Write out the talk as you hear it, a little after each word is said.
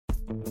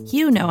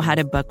You know how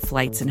to book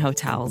flights and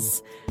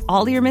hotels.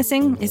 All you're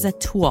missing is a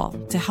tool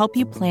to help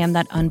you plan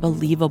that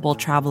unbelievable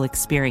travel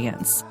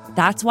experience.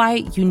 That's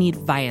why you need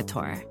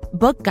Viator.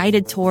 Book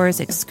guided tours,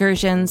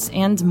 excursions,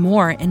 and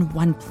more in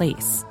one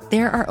place.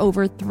 There are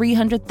over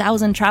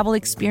 300,000 travel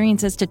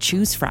experiences to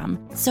choose from,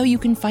 so you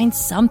can find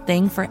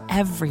something for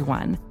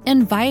everyone.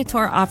 And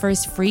Viator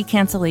offers free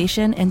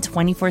cancellation and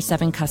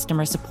 24/7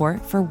 customer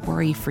support for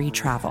worry-free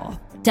travel.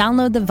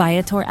 Download the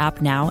Viator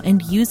app now and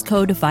use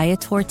code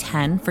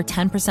Viator10 for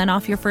 10%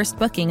 off your first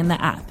booking in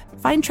the app.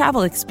 Find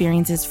travel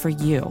experiences for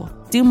you.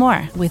 Do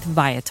more with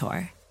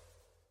Viator.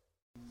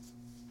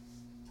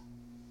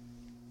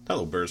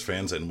 Hello, Bears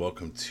fans, and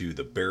welcome to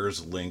the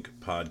Bears Link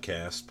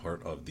podcast,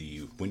 part of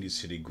the Windy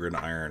City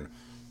Gridiron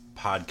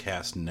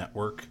podcast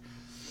network.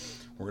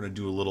 We're going to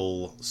do a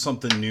little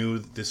something new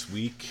this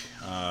week,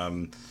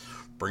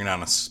 bringing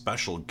on a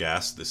special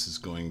guest. This is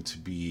going to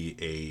be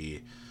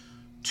a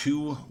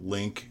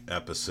two-link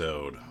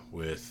episode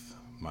with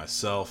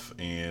myself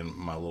and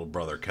my little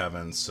brother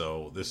Kevin,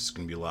 so this is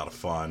going to be a lot of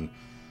fun,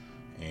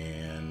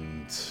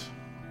 and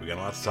we got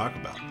a lot to talk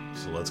about,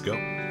 so let's go.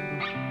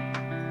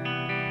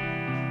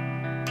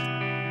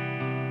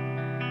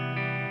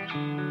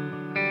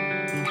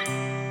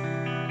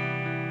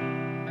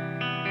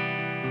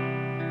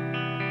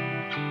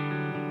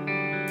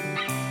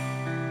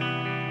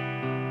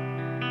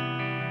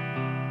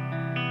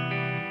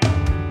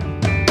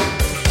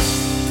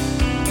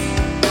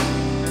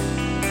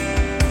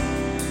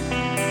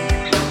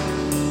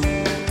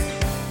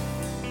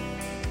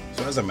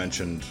 As I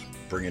mentioned,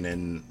 bringing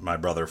in my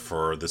brother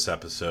for this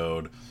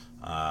episode,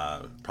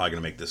 probably going to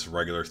make this a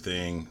regular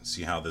thing,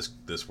 see how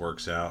this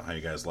works out, how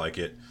you guys like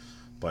it.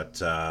 But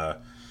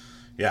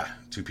yeah,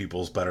 two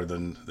people is better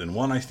than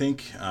one, I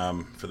think,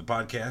 for the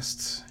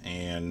podcast.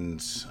 And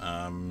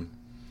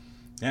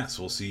yeah,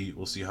 so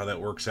we'll see how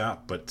that works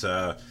out. But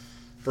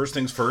first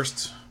things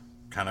first,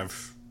 kind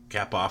of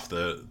cap off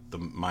the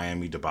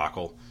Miami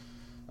debacle.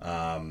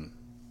 I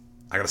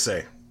got to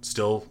say,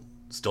 still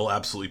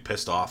absolutely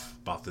pissed off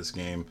about this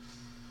game.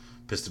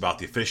 Pissed about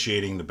the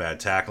officiating, the bad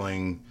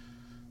tackling,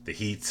 the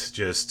heat,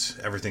 just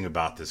everything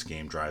about this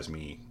game drives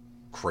me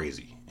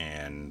crazy.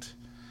 And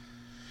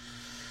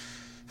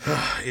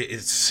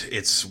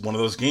it's one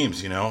of those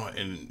games, you know.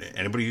 And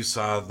anybody who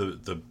saw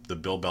the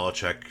Bill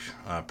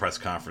Belichick press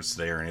conference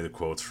today, or any of the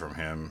quotes from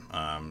him,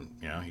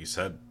 you know, he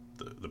said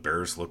the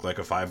Bears look like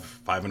a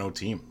 5-0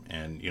 team.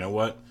 And you know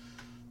what?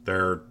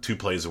 They're 2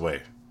 plays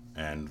away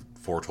and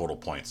 4 total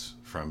points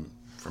from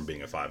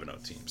being a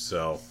 5-0 team.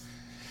 So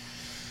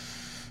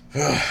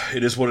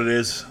it is what it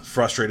is.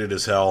 Frustrated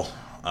as hell.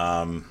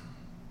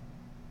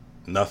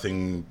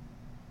 Nothing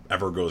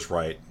ever goes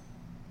right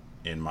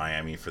in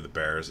Miami for the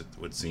Bears, it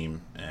would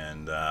seem.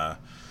 And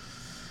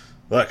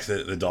look,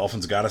 the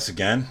Dolphins got us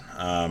again.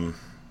 A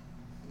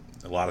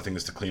lot of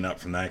things to clean up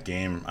from that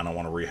game. I don't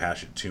want to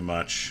rehash it too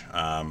much.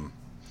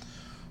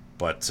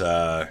 But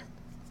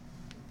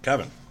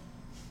Kevin,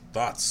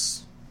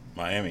 thoughts?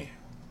 Miami,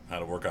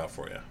 how'd it work out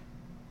for you?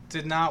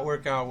 Did not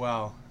work out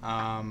well.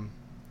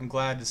 I'm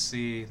glad to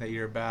see that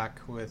you're back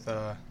with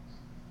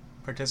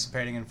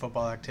participating in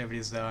football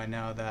activities, though. I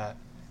know that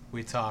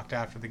we talked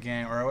after the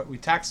game, or we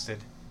texted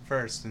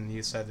first, and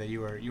you said that you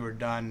were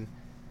done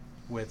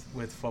with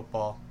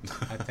football.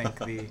 I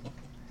think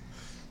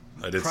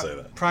I did say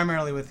that.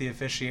 Primarily with the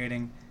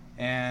officiating,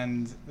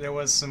 and there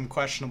was some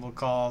questionable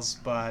calls,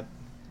 but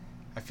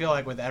I feel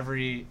like with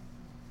every...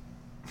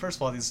 First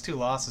of all, these 2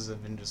 losses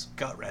have been just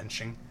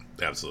gut-wrenching.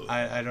 Absolutely.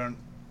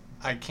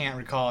 I can't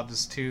recall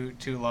just two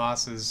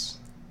losses.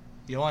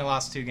 You only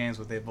lost 2 games,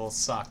 but they both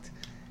sucked.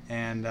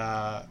 And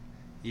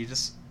you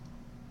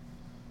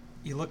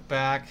look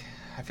back.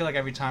 I feel like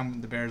every time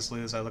the Bears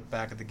lose, I look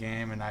back at the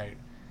game, and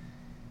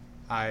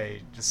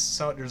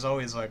there's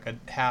always like a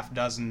half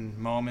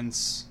dozen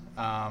moments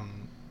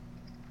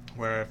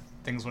where if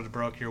things would have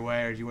broke your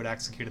way, or you would have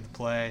executed the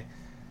play,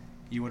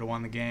 you would have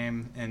won the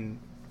game. And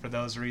for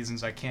those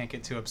reasons, I can't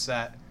get too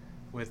upset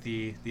with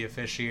the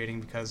officiating,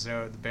 because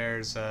the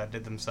Bears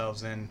did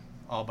themselves in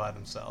all by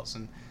themselves.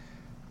 And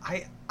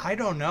I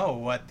don't know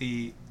what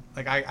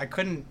I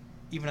couldn't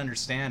even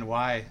understand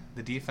why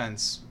the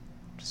defense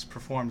just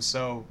performed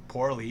so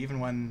poorly, even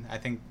when I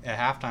think at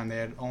halftime they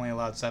had only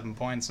allowed 7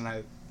 points, and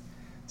I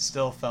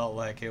still felt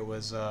like it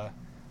was a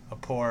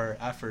poor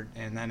effort,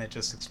 and then it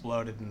just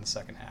exploded in the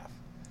second half.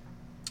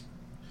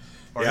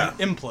 Or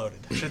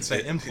imploded, I should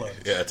say.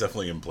 Imploded. Yeah, it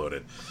definitely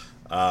imploded.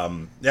 I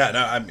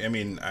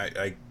mean,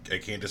 I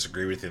can't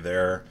disagree with you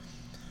there.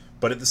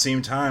 But at the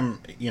same time,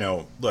 you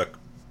know, look,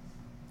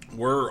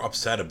 we're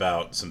upset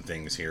about some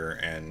things here,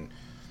 and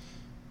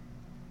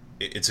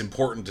it's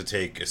important to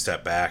take a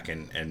step back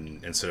and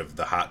instead of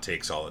the hot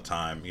takes all the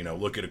time, you know,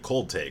 look at a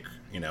cold take,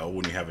 you know,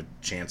 when you have a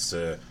chance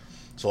to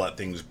let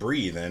things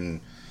breathe.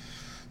 And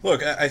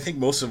look, I think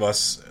most of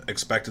us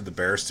expected the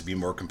Bears to be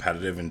more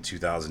competitive in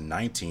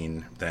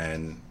 2019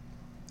 than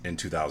in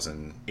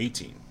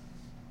 2018.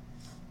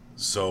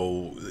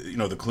 So, you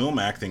know, the Khalil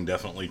Mack thing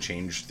definitely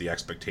changed the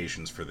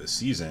expectations for this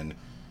season.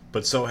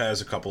 but so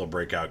has a couple of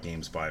breakout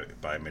games by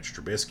Mitch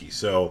Trubisky.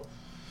 So,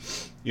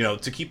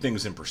 to keep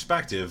things in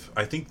perspective,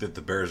 I think that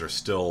the Bears are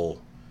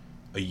still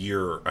a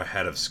year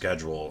ahead of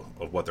schedule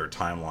of what their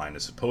timeline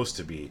is supposed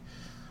to be.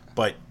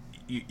 But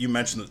you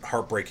mentioned the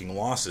heartbreaking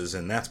losses,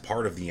 and that's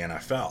part of the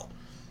NFL.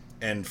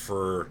 And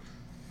for,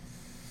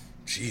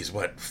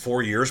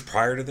 4 years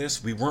prior to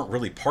this, we weren't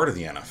really part of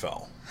the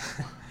NFL.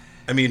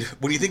 I mean,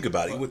 when you think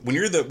about it,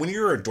 when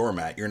you're a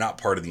doormat, you're not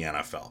part of the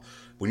NFL.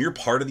 When you're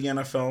part of the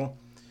NFL,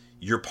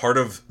 you're part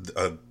of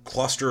a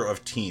cluster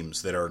of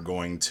teams that are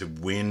going to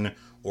win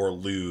or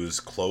lose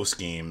close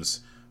games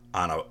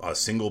on a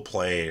single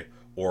play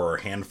or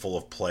a handful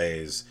of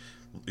plays.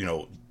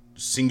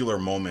 Singular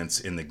moments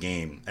in the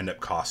game end up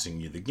costing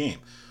you the game.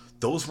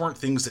 Those weren't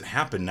things that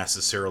happened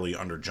necessarily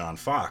under John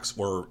Fox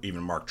or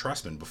even Mark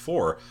Trestman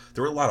before.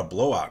 There were a lot of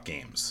blowout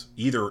games,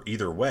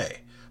 either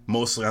way,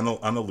 mostly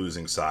on the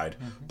losing side.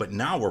 Mm-hmm. But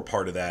now we're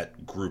part of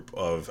that group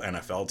of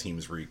NFL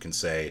teams where you can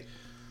say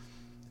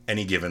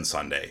any given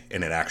Sunday,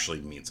 and it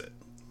actually means it.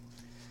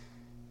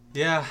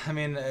 Yeah, I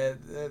mean,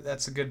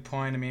 that's a good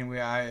point. I mean,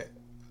 I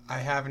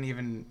haven't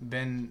even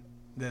been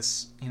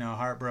this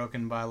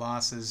heartbroken by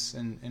losses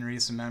in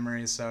recent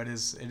memory, so it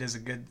is a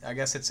good, I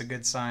guess it's a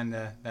good sign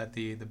that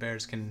the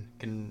Bears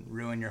can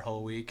ruin your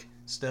whole week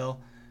still,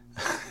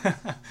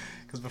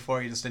 because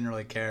before you just didn't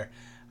really care.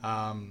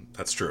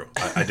 That's true.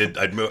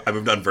 I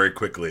moved on very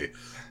quickly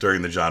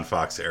during the John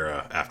Fox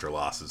era. After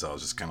losses, I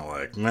was just kind of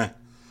like, meh,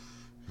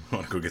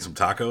 want to go get some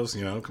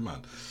tacos, come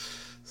on.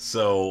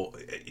 So,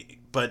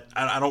 but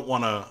I don't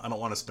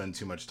want to spend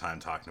too much time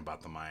talking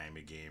about the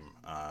Miami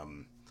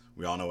game.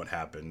 We all know what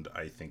happened.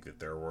 I think that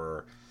there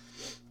were,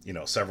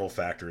 several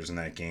factors in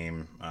that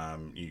game.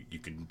 You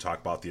can talk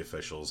about the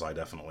officials. I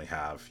definitely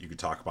have. You could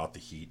talk about the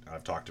heat.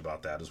 I've talked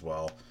about that as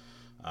well.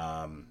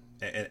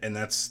 And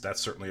that's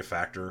certainly a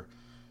factor.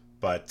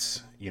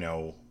 But,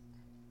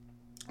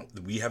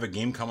 we have a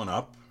game coming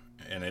up,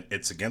 and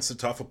it's against a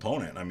tough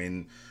opponent. I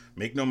mean,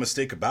 make no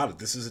mistake about it.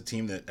 This is a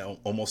team that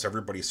almost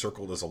everybody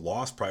circled as a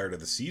loss prior to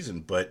the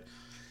season. But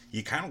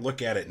you kind of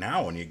look at it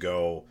now and you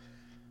go,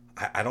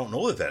 I don't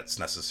know that that's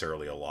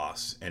necessarily a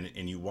loss.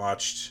 And you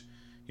watched,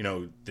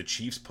 the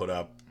Chiefs put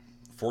up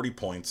 40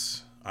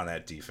 points on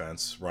that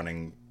defense,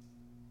 running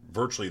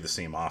virtually the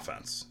same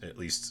offense, at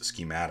least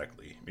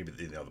schematically. Maybe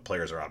the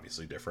players are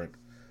obviously different,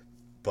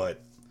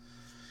 but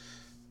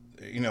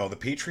the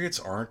Patriots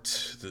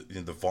aren't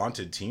the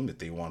vaunted team that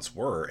they once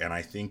were, and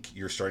I think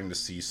you're starting to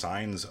see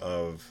signs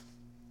of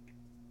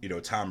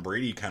Tom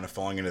Brady kind of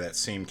falling into that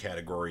same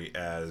category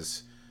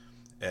as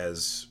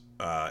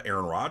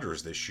Aaron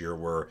Rodgers this year,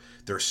 where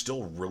they're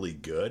still really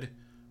good,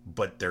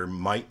 but they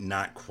might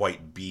not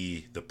quite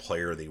be the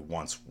player they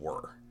once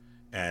were,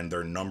 and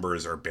their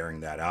numbers are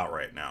bearing that out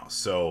right now.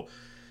 So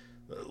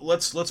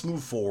let's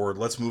move forward.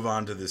 Let's move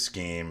on to this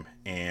game,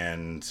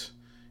 and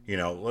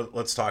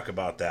let's talk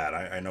about that.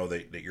 I know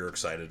that you're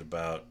excited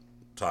about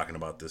talking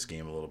about this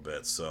game a little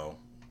bit, so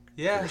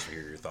yeah, curious to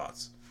hear your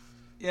thoughts.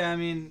 Yeah, I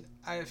mean,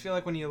 I feel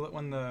like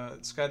when the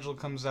schedule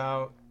comes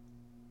out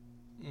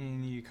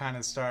and you kind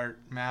of start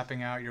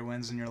mapping out your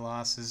wins and your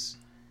losses,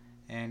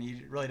 and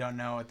you really don't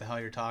know what the hell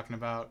you're talking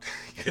about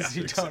because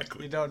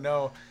you don't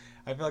know.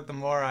 I feel like the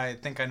more I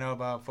think I know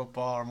about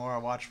football, or more I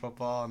watch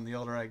football, and the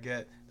older I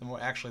get,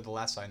 the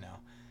less I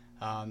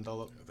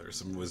know. There's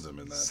some wisdom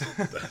in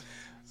that. But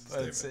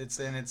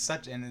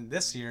and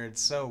this year it's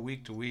so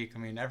week to week. I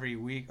mean, every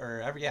week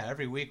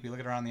we look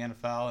at around the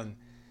NFL, and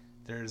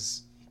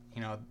there's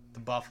the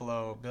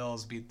Buffalo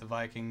Bills beat the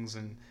Vikings,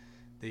 and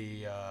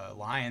the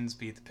Lions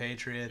beat the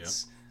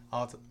Patriots.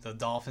 Yep. The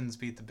Dolphins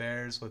beat the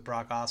Bears with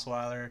Brock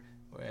Osweiler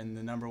and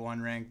the number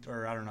one ranked,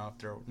 or I don't know if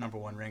they're number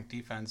one ranked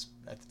defense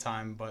at the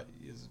time, but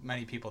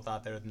many people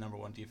thought they were the number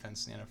one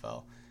defense in the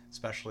NFL,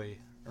 especially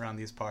around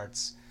these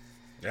parts.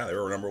 Yeah, they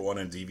were number one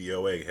in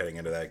DVOA heading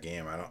into that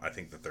game. I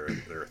think that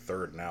they're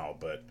third now,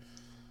 but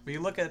you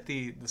look at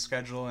the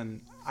schedule,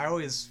 and I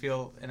always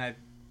feel,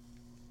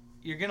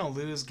 you're gonna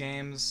lose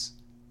games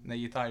that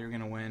you thought you were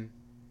gonna win,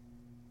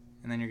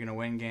 and then you're gonna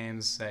win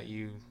games that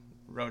you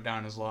wrote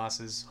down as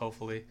losses,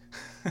 hopefully.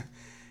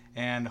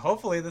 And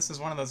hopefully this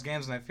is one of those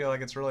games, and I feel like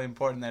it's really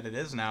important that it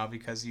is now,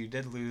 because you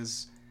did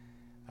lose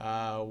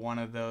one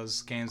of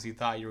those games you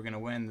thought you were gonna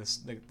win.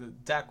 The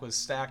deck was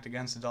stacked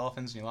against the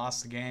Dolphins, and you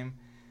lost the game.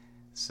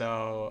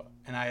 So,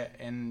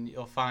 and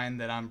you'll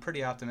find that I'm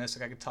pretty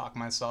optimistic. I could talk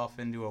myself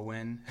into a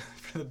win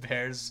for the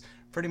Bears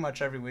pretty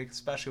much every week,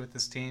 especially with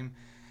this team.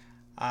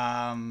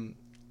 The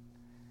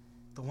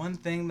one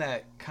thing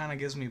that kind of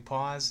gives me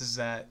pause is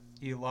that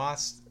you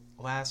lost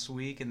last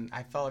week, and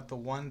I felt like the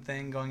one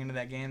thing going into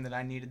that game that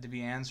I needed to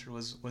be answered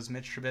was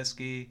Mitch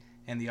Trubisky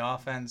and the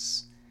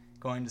offense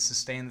going to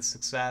sustain the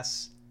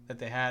success that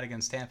they had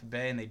against Tampa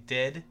Bay, and they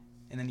did,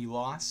 and then you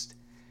lost.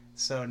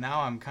 So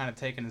now I'm kind of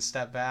taking a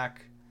step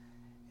back.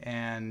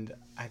 And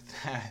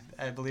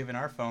I believe in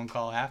our phone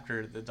call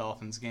after the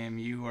Dolphins game,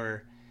 you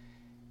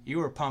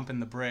were pumping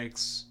the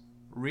brakes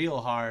real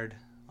hard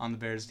on the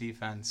Bears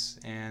defense,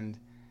 and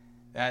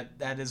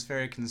that is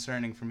very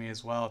concerning for me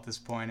as well at this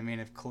point. I mean,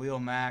 if Khalil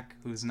Mack,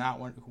 who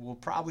will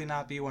probably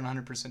not be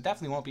 100%,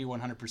 definitely won't be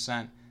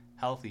 100%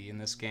 healthy in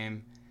this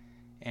game,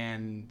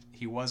 and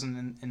he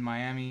wasn't in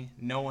Miami,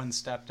 no one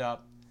stepped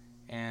up,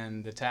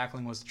 and the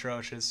tackling was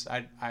atrocious.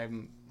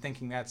 I'm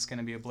thinking that's going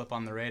to be a blip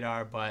on the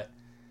radar, but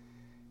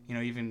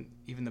even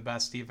the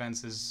best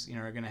defenses,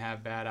 are going to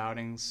have bad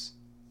outings.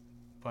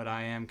 But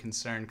I am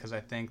concerned because I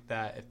think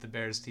that if the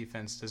Bears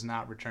defense does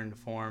not return to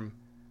form,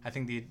 I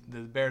think the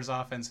Bears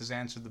offense has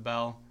answered the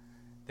bell.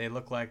 They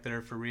look like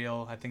they're for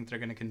real. I think they're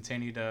going to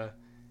continue to,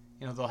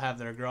 they'll have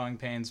their growing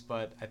pains,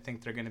 but I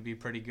think they're going to be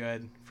pretty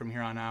good from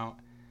here on out.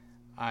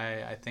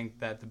 I think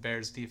that the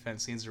Bears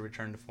defense needs to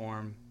return to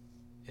form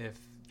if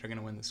they're going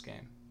to win this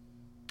game.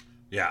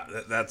 Yeah,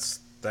 that's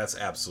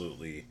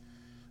absolutely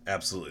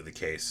the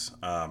case.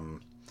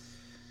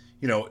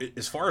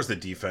 As far as the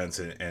defense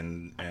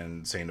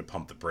and saying to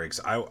pump the brakes,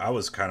 I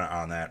was kind of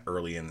on that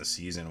early in the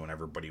season when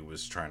everybody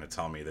was trying to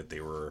tell me that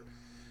they were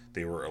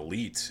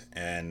elite,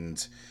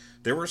 and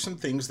there were some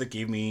things that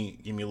gave me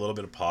a little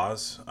bit of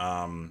pause.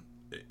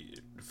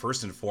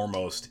 First and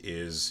foremost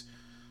is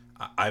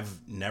I've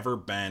never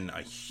been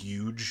a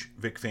huge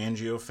Vic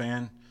Fangio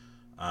fan.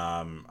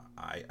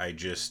 I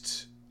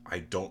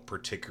don't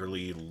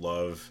particularly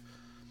love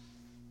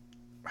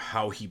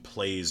how he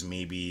plays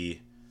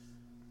maybe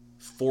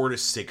 4 to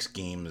 6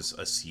 games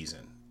a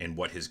season and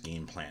what his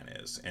game plan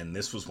is. And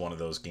this was one of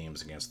those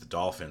games against the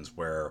Dolphins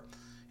where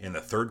in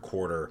the third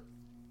quarter,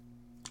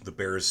 the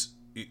Bears,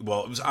 it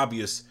was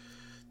obvious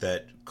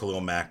that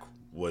Khalil Mack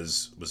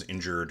was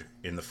injured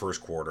in the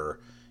first quarter.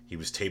 He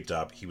was taped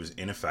up. He was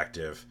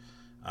ineffective.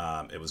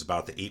 It was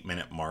about the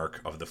 8-minute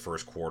mark of the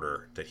first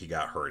quarter that he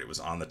got hurt. It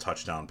was on the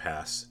touchdown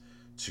pass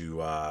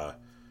to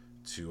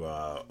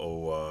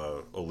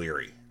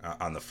O'Leary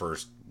on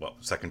the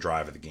second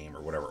drive of the game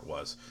or whatever it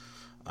was.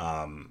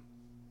 And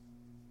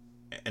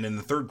in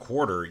the third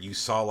quarter, you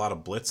saw a lot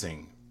of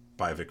blitzing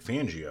by Vic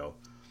Fangio,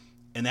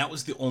 and that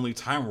was the only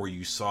time where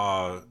you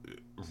saw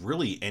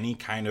really any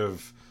kind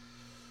of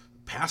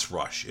pass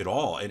rush at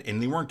all.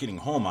 And they weren't getting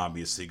home,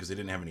 obviously, because they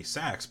didn't have any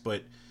sacks,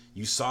 but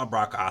you saw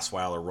Brock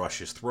Osweiler rush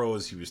his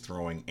throws. He was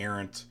throwing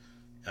errant,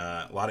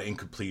 a lot of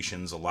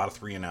incompletions, a lot of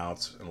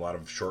 3-and-outs, and a lot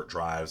of short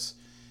drives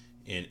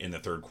in the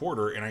third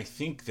quarter. And I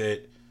think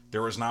that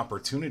there was an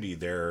opportunity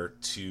there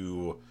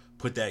to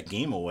put that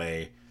game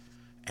away,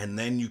 and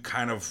then you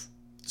kind of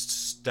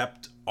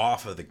stepped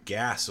off of the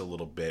gas a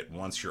little bit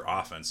once your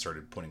offense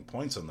started putting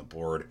points on the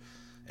board,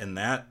 and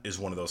that is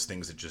one of those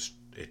things that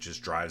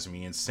just drives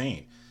me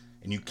insane.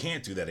 And you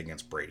can't do that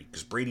against Brady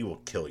because Brady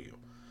will kill you.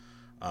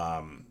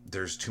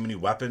 There's too many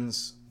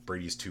weapons.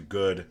 Brady's too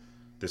good.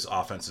 This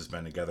offense has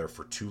been together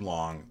for too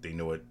long. They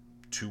know it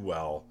too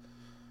well,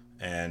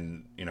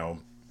 and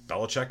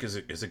Belichick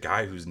is a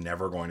guy who's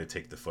never going to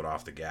take the foot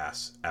off the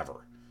gas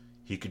ever.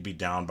 He could be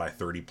down by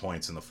 30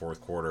 points in the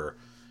fourth quarter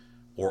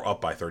or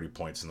up by 30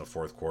 points in the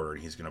fourth quarter,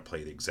 and he's going to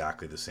play it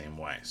exactly the same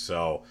way.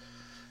 So,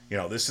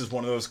 this is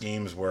one of those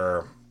games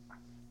where,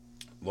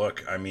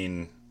 look, I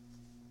mean,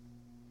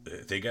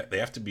 they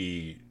have to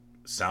be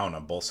sound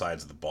on both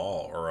sides of the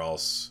ball, or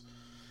else,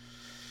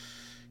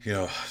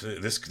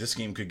 this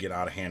game could get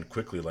out of hand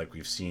quickly, like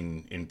we've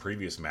seen in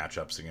previous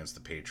matchups against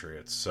the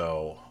Patriots.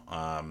 So,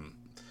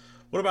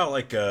 what about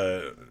like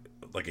a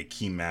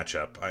key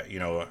matchup?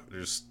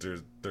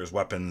 There's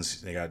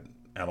weapons. They got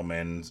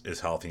Edelman is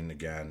healthy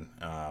again.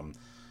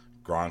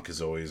 Gronk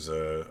is always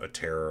a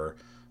terror.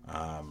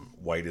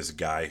 White is a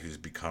guy who's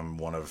become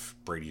one of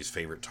Brady's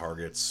favorite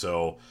targets.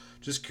 So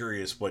just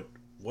curious,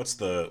 what's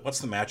the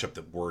matchup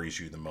that worries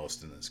you the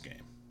most in this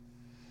game?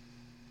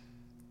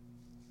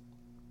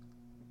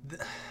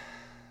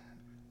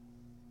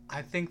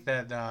 I think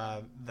that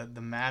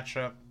the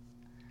matchup,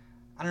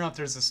 I don't know if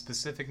there's a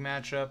specific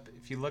matchup.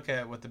 If you look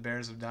at what the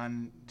Bears have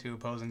done to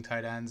opposing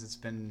tight ends, it's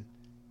been,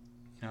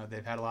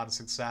 they've had a lot of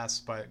success,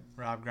 but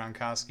Rob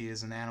Gronkowski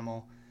is an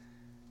animal.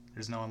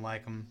 There's no one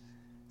like him.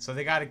 So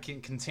they got to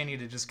continue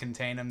to just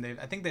contain him.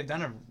 I think they've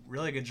done a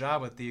really good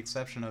job with the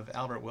exception of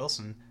Albert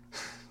Wilson,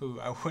 who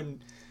I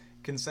wouldn't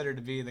consider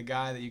to be the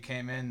guy that you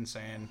came in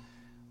saying,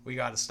 we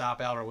got to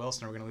stop Albert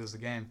Wilson or we're going to lose the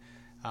game.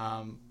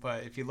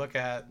 But if you look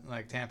at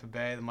like Tampa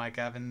Bay, the Mike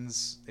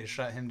Evans, they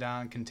shut him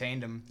down,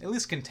 contained him. At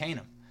least contain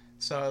him.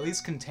 So at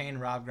least contain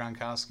Rob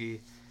Gronkowski.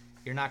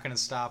 You're not going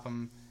to stop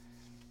him.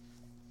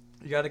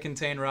 You got to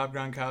contain Rob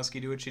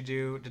Gronkowski. Do what you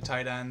do to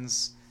tight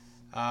ends.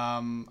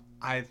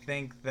 I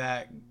think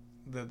that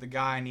the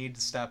guy I need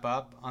to step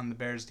up on the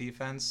Bears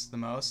defense the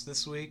most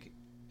this week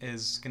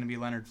is going to be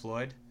Leonard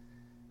Floyd.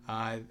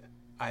 I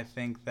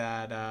think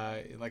that,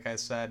 like I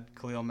said,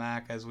 Khalil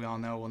Mack, as we all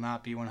know, will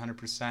not be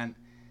 100%,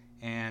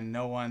 and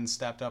no one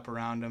stepped up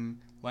around him.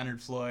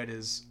 Leonard Floyd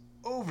is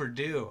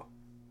overdue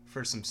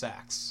for some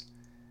sacks.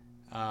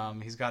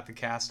 He's got the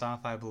cast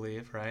off, I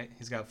believe, right?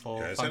 He's got full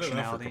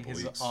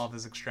functionality. All of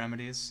his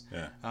extremities.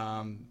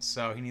 Yeah.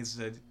 So he needs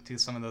to do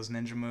some of those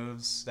ninja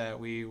moves that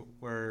we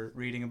were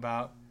reading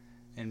about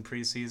in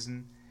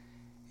preseason,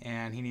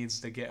 and he needs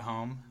to get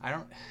home. I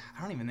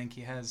don't even think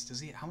he has.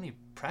 How many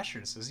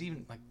pressures? Does he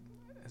even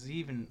has he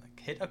even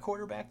hit a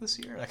quarterback this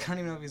year? I don't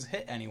even know if he's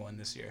hit anyone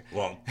this year.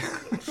 Well,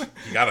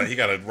 he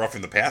got a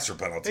roughing the passer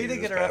penalty. He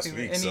did get a past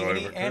roughing,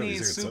 week, and he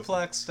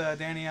suplexed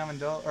Danny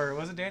Amendola, or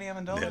was it Danny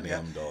Amendola? Danny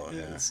Amendola,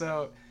 yeah.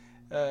 So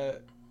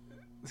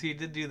he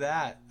did do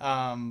that.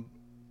 And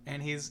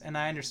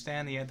I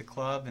understand that he had the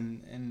club,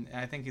 and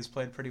I think he's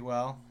played pretty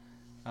well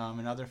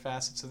in other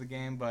facets of the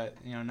game. But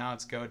now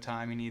it's go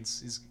time.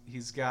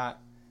 He's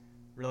got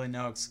really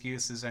no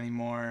excuses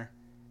anymore.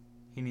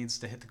 He needs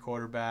to hit the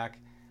quarterback.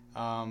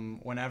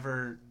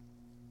 Whenever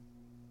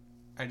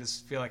I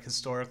just feel like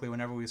historically,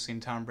 whenever we've seen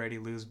Tom Brady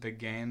lose big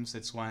games,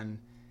 it's when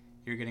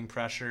you're getting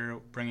pressure,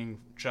 bringing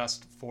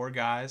just 4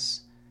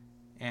 guys,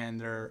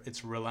 and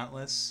it's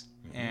relentless,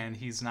 and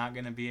he's not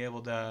going to be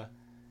able to.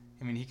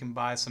 I mean, he can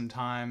buy some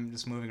time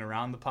just moving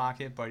around the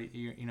pocket, but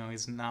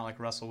he's not like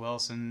Russell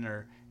Wilson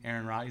or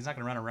Aaron Rodgers. He's not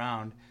going to run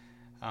around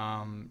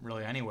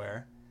really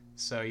anywhere.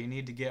 So you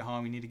need to get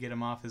home. You need to get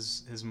him off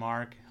his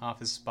mark, off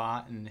his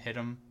spot, and hit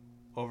him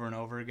over and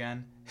over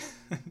again.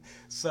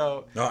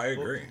 So no, I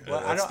agree.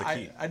 That's the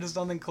key. I just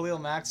don't think Khalil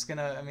Mack's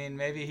gonna. I mean,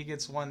 maybe he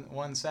gets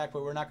one sack,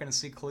 but we're not gonna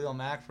see Khalil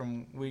Mack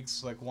from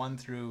weeks like 1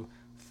 through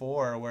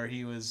 4 where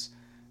he was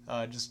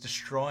just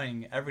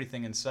destroying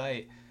everything in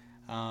sight.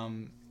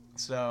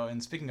 So,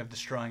 and speaking of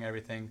destroying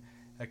everything,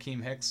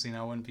 Akeem Hicks,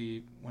 wouldn't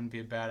be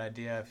a bad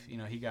idea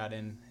if he got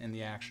in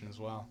the action as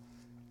well.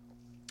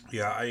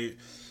 Yeah,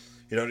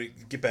 to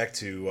get back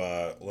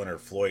to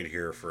Leonard Floyd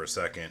here for a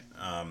second.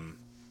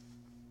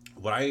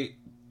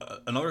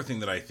 Another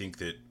thing that I think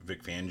that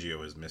Vic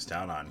Fangio has missed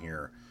out on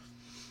here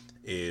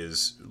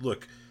is,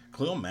 look,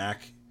 Khalil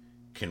Mack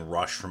can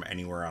rush from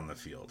anywhere on the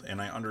field.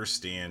 And I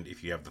understand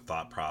if you have the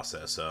thought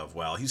process of,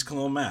 well, he's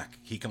Khalil Mack.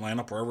 He can line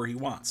up wherever he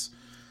wants.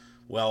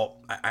 Well,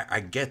 I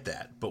get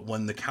that. But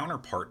when the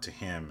counterpart to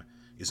him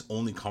is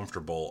only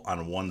comfortable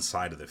on one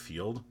side of the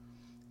field,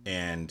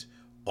 and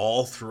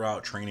all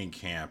throughout training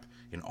camp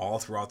and all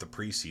throughout the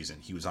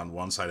preseason, he was on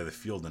one side of the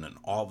field, and then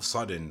all of a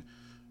sudden,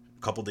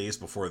 a couple days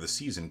before the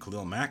season,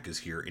 Khalil Mack is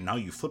here, and now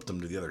you flipped him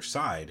to the other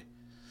side.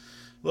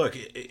 Look,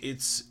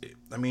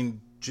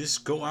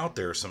 just go out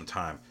there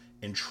sometime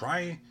and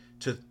try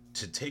to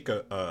take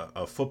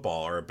a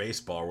football or a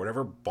baseball or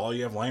whatever ball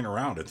you have lying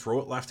around and throw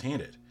it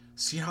left-handed.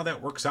 See how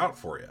that works out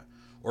for you.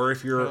 Or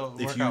if you're out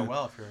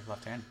well if you're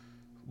left-handed.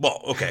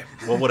 Well, okay.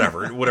 Well,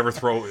 whatever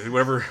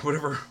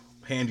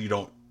hand you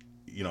don't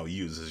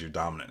use as your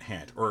dominant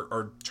hand,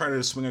 or try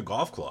to swing a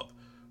golf club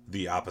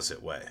the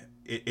opposite way.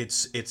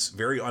 It's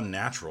very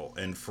unnatural,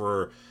 and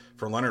for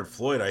Leonard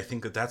Floyd, I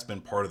think that's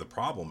been part of the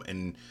problem.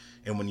 And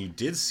when you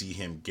did see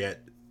him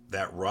get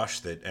that rush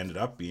that ended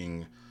up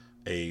being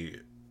a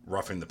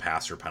roughing the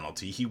passer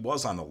penalty, he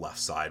was on the left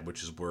side,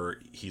 which is where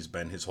he's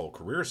been his whole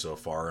career so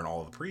far in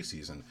all of the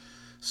preseason.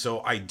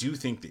 So I do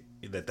think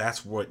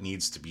that's what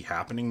needs to be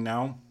happening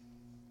now,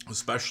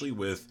 especially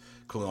with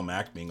Khalil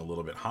Mack being a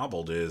little bit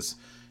hobbled. Is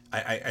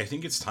I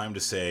think it's time to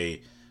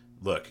say,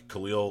 look,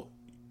 Khalil,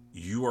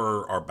 you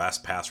are our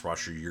best pass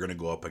rusher. You're going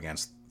to go up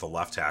against the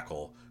left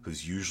tackle,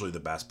 who's usually the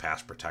best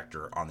pass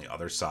protector on the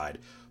other side.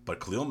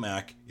 But Khalil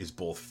Mack is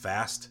both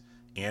fast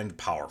and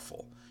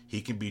powerful. He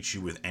can beat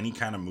you with any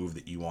kind of move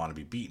that you want to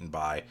be beaten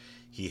by.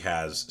 He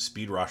has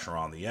speed rush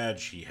around the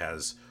edge. He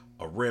has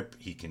a rip.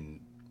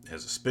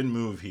 Has a spin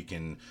move. He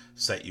can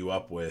set you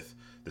up with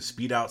the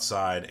speed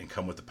outside and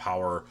come with the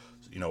power,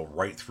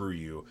 right through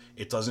you.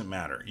 It doesn't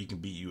matter. He can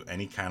beat you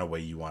any kind of way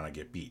you want to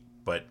get beat.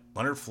 But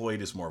Leonard Floyd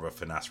is more of a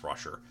finesse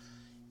rusher.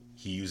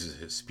 He uses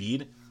his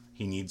speed.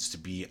 He needs to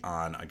be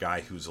on a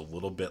guy who's a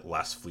little bit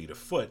less fleet of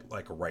foot,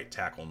 like a right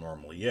tackle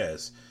normally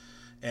is.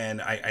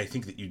 And I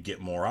think that you'd get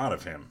more out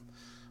of him.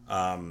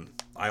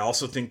 I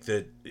also think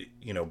that,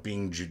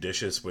 being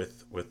judicious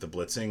with the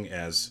blitzing,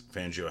 as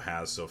Fangio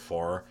has so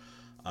far,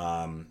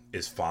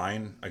 is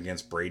fine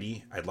against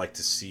Brady. I'd like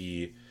to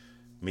see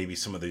maybe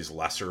some of these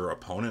lesser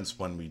opponents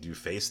when we do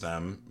face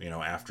them,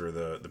 after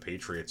the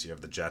Patriots. You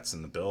have the Jets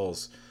and the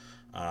Bills.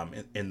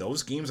 In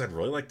those games, I'd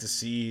really like to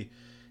see,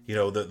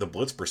 the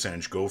blitz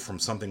percentage go from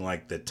something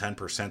like the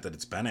 10% that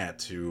it's been at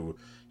to,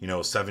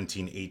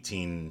 17,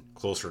 18,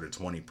 closer to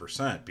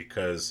 20%.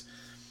 Because,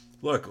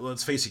 look,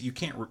 let's face it, you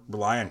can't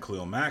rely on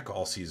Khalil Mack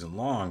all season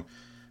long.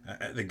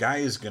 The guy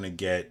is going to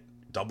get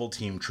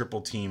double-teamed,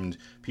 triple-teamed.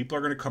 People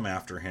are going to come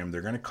after him.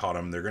 They're going to cut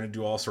him. They're going to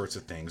do all sorts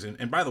of things.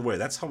 And by the way,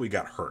 that's how he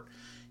got hurt.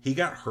 He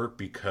got hurt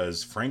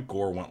because Frank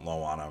Gore went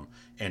low on him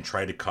and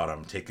tried to cut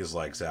him, take his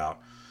legs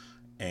out.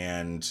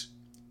 And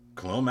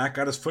Khalil Mack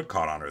got his foot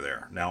caught under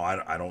there.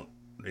 Now,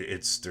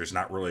 there's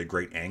not really a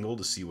great angle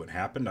to see what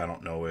happened. I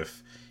don't know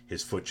if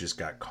his foot just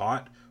got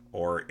caught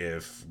or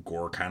if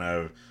Gore kind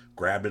of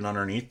grabbed it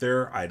underneath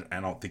there. I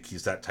don't think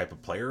he's that type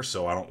of player,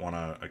 so I don't want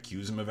to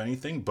accuse him of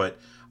anything, but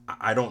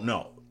I don't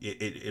know.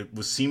 It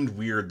seemed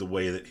weird the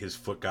way that his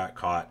foot got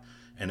caught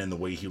and then the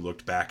way he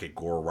looked back at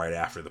Gore right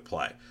after the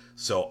play.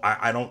 So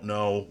I don't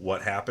know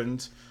what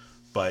happened,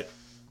 but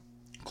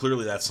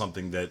clearly that's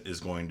something that is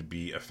going to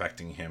be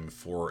affecting him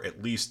for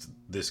at least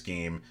this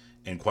game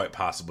and quite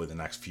possibly the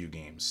next few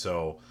games.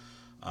 So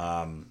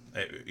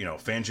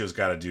Fangio's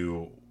got to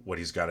do what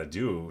he's got to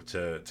do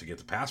to get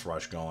the pass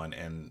rush going,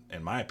 and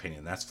in my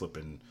opinion, that's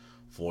flipping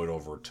Floyd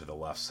over to the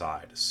left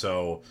side.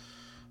 So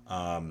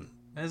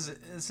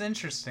it's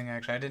interesting,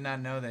 actually. I did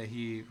not know that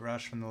he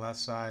rushed from the left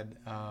side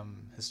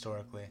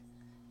historically,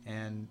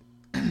 and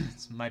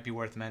it might be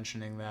worth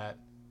mentioning that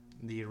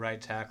the right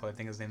tackle, I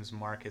think his name is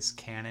Marcus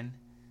Cannon,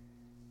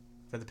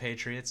 for the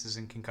Patriots, is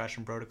in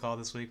concussion protocol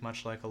this week,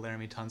 much like a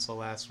Laramie Tunsil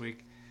last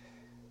week.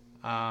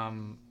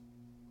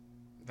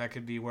 That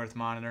could be worth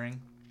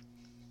monitoring.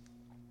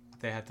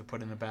 They had to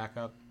put in a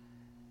backup,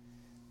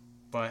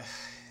 but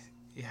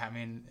yeah, I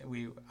mean,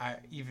 I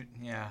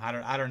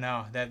don't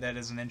know. That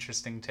is an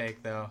interesting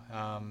take, though.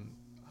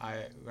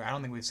 I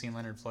don't think we've seen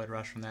Leonard Floyd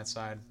rush from that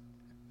side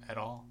at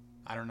all.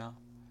 I don't know.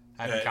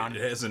 I haven't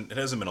counted. It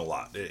hasn't been a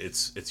lot.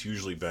 It's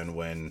usually been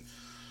when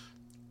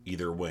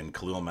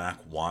Khalil Mack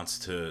wants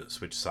to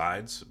switch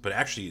sides, but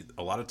actually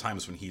a lot of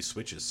times when he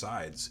switches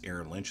sides,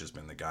 Aaron Lynch has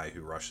been the guy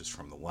who rushes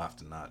from the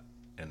left, and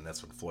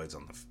that's when Floyd's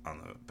on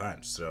the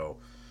bench. So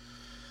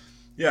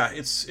yeah,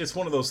 it's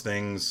one of those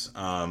things.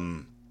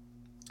 That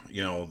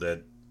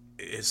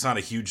it's not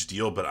a huge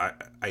deal, but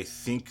I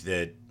think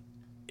that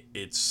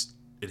it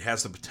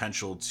has the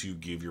potential to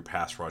give your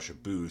pass rush a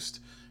boost,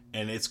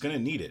 and it's going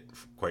to need it,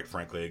 quite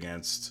frankly,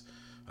 against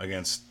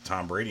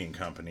Tom Brady and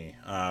company.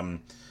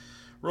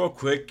 Real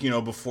quick,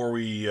 before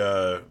we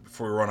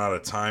run out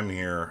of time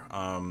here,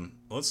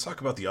 let's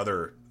talk about the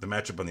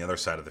matchup on the other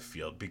side of the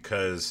field,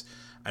 because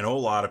I know a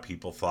lot of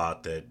people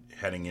thought that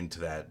heading into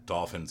that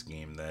Dolphins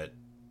game that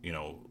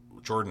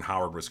Jordan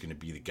Howard was going to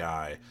be the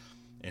guy.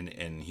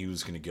 And he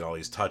was going to get all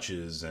these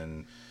touches,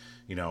 and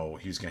he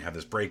was going to have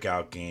this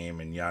breakout game,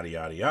 and yada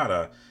yada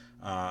yada.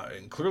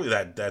 And clearly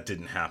that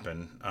didn't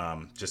happen.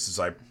 Just as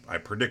I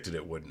predicted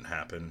it wouldn't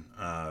happen.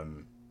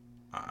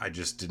 I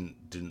just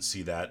didn't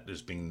see that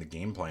as being the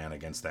game plan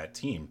against that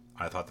team.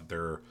 I thought that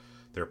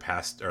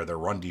their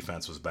run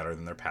defense was better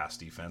than their pass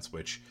defense,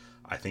 which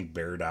I think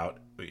bared out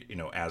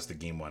as the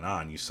game went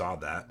on. You saw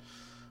that.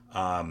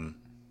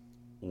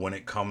 When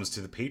it comes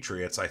to the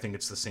Patriots, I think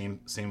it's the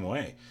same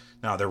way.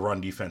 Now, their run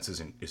defense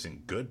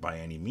isn't good by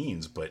any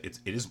means, but it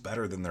is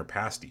better than their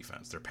pass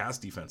defense. Their pass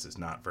defense is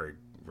not very,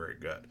 very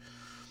good.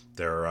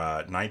 They're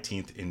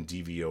 19th in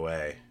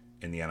DVOA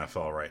in the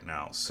NFL right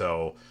now.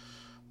 So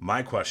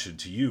my question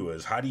to you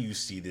is, how do you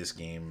see this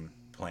game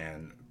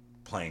plan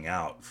playing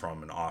out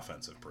from an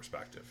offensive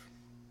perspective?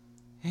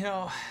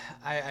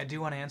 I do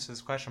want to answer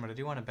this question, but I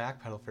do want to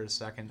backpedal for a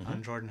second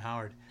on Jordan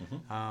Howard.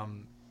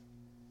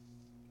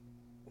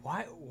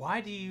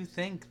 Why do you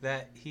think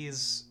that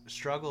he's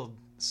struggled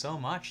so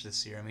much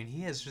this year? I mean,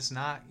 he has just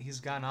not. He's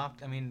gotten off.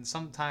 I mean,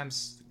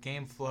 sometimes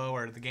game flow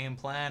or the game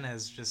plan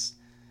has just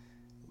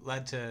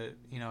led to,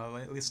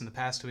 at least in the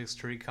past 2 weeks,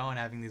 Tariq Cohen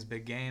having these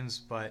big games.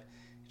 But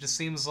it just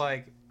seems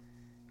like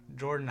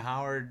Jordan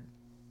Howard,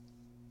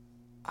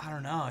 I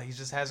don't know. He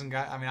just hasn't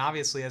got. I mean,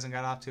 obviously, hasn't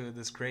got off to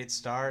this great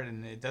start,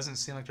 and it doesn't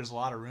seem like there's a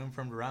lot of room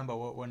for him to run.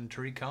 But when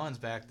Tariq Cohen's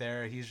back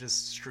there, he's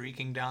just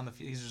streaking down the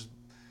field. He's just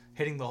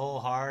hitting the hole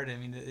hard. I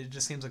mean, it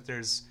just seems like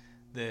there's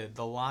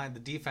the line, the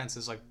defense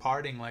is like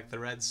parting like the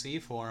Red Sea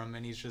for him,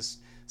 and he's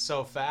just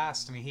so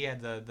fast. I mean, he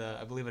had the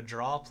I believe a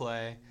draw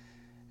play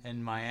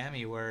in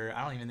Miami where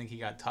I don't even think he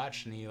got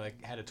touched, and he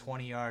like had a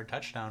 20-yard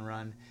touchdown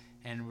run,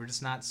 and we're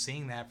just not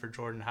seeing that for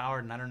Jordan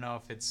Howard. And I don't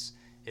know if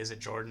is it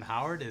Jordan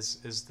Howard?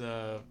 Is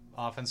the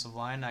offensive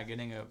line not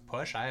getting a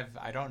push? I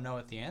don't know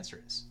what the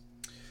answer is.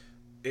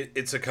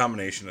 It's a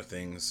combination of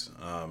things.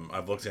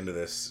 I've looked into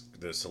this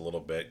a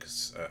little bit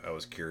because I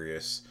was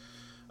curious.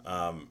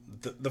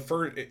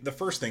 The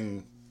first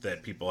thing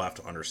that people have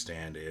to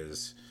understand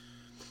is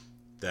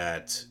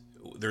that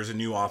there's a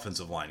new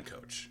offensive line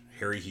coach.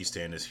 Harry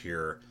Hiestand is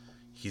here.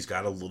 He's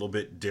got a little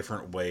bit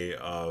different way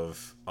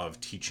of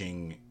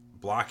teaching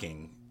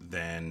blocking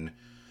than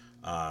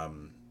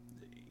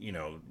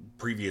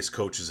previous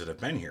coaches that have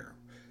been here.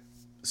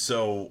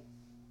 So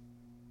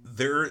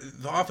the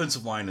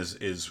offensive line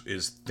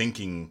is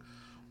thinking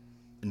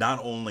not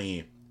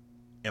only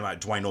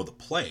do I know the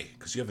play,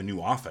 because you have a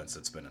new offense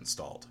that's been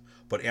installed,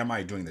 but am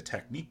I doing the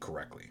technique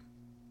correctly?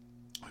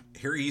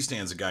 Harry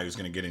Hiestand's a guy who's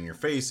going to get in your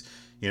face,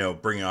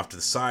 bring you off to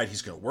the side.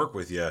 He's going to work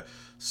with you.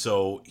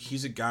 So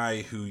he's a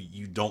guy who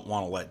you don't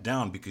want to let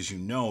down because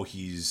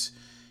he's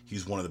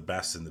one of the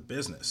best in the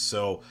business.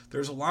 So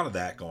there's a lot of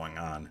that going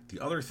on. The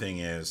other thing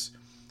is,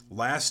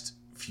 last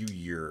few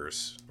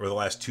years, or the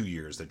last 2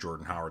 years that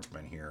Jordan Howard's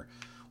been here,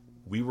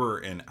 we were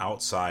an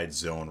outside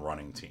zone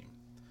running team.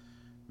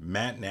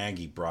 Matt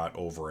Nagy brought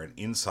over an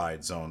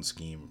inside zone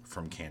scheme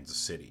from Kansas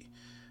City.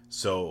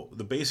 So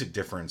the basic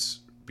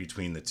difference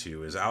between the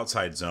two is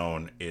outside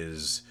zone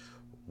is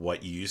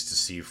what you used to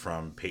see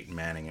from Peyton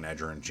Manning and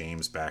Edgerrin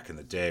James back in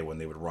the day when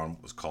they would run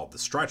what was called the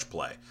stretch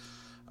play.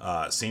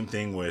 Same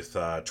thing with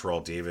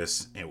Terrell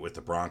Davis with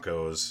the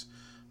Broncos,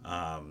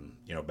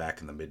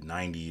 back in the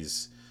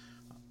mid-90s.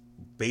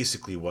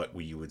 Basically what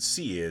you would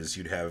see is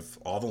you'd have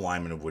all the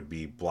linemen would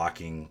be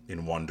blocking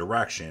in one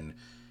direction,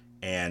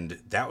 and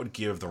that would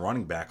give the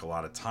running back a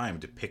lot of time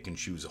to pick and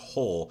choose a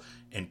hole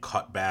and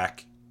cut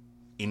back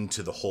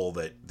into the hole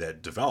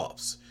that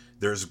develops.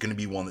 There's going to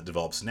be one that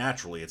develops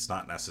naturally. It's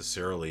not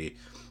necessarily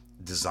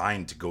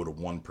designed to go to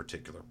one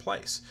particular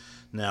place.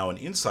 Now, an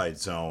inside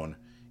zone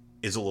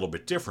is a little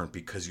bit different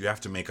because you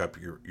have to make up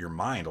your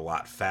mind a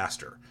lot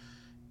faster.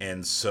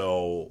 And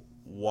so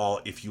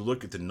while if you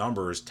look at the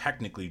numbers,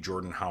 technically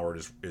Jordan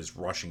Howard is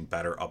rushing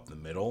better up the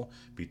middle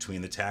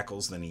between the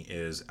tackles than he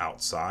is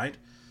outside.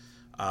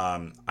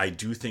 I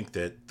do think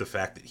that the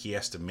fact that he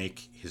has to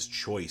make his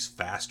choice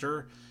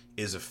faster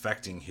is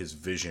affecting his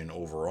vision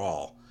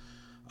overall.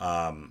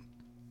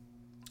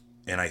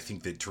 And I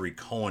think that Tarik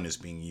Cohen is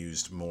being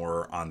used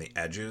more on the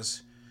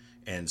edges.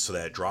 And so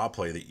that draw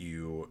play that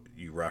you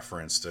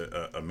referenced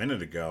a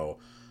minute ago,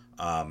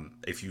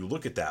 if you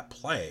look at that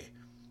play,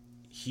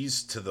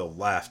 he's to the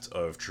left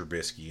of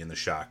Trubisky in the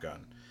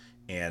shotgun,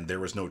 and there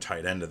was no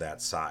tight end to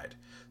that side.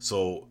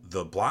 So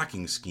the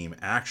blocking scheme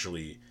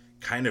actually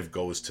kind of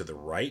goes to the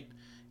right,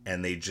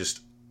 and there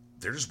just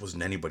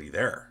wasn't anybody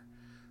there.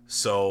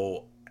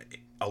 So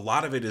a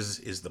lot of it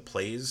is the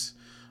plays.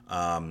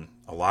 A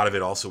lot of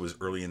it also was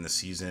early in the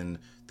season.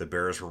 The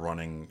Bears were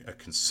running a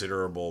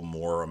considerable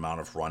more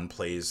amount of run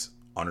plays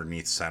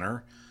underneath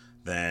center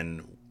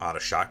than out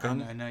of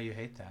shotgun. I know you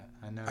hate that.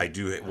 I know. I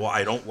do. Well,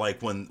 I don't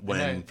like when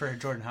for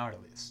Jordan Howard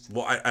at least.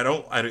 Well, I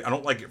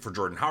don't like it for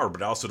Jordan Howard,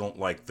 but I also don't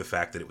like the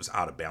fact that it was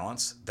out of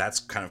balance. That's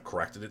kind of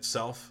corrected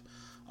itself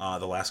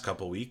the last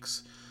couple of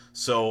weeks.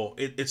 So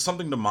it's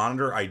something to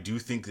monitor. I do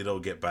think that it'll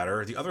get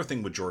better. The other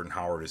thing with Jordan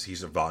Howard is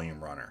he's a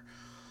volume runner.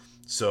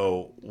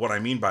 So what I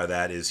mean by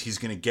that is he's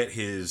going to get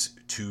his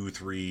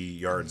 2-3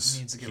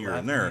 yards here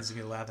and there. He needs to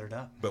get lathered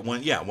up. But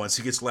once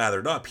he gets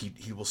lathered up,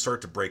 he will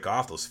start to break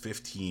off those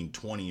 15,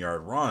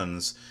 20-yard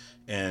runs.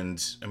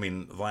 And, I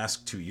mean, the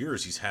last 2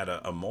 years, he's had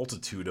a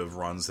multitude of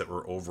runs that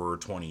were over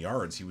 20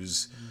 yards. He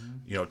was,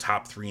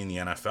 top 3 in the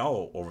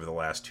NFL over the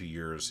last 2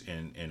 years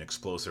in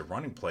explosive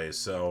running plays.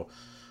 So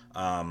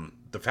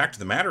the fact of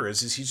the matter is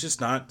he's just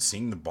not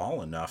seeing the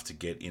ball enough to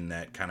get in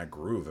that kind of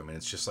groove. I mean,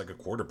 it's just like a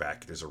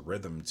quarterback. There's a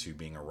rhythm to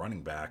being a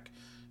running back,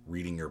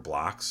 reading your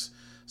blocks,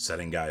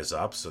 setting guys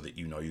up so that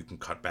you can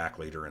cut back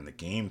later in the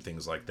game,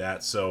 things like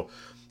that. So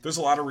there's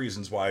a lot of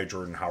reasons why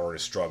Jordan Howard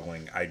is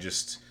struggling. I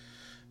just...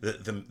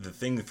 The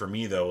thing for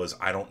me, though, is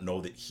I don't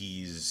know that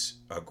he's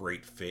a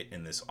great fit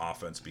in this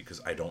offense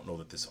because I don't know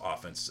that this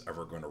offense is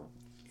ever going to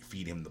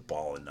feed him the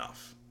ball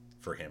enough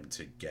for him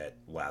to get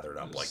lathered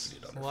up like he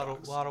did under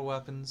Fox. A lot of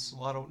weapons,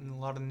 a lot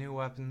of new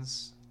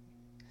weapons.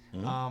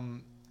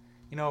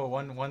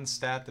 Mm-hmm. One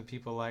stat that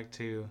people like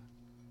to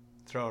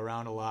throw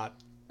around a lot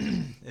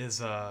is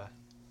the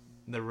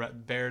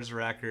Bears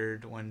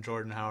record when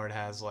Jordan Howard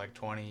has like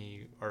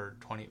 20 or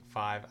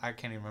 25, I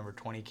can't even remember,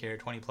 20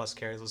 plus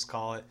carries, let's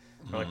call it,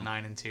 or like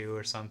 9-2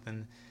 or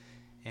something.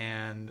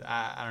 And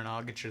I don't know,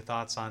 I'll get your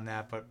thoughts on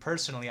that. But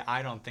personally,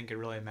 I don't think it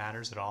really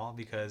matters at all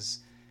because,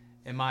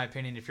 in my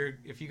opinion,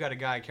 if you got a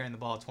guy carrying the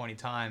ball 20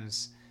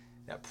 times,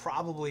 that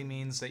probably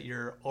means that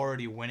you're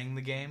already winning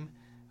the game.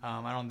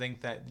 I don't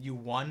think that you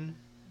won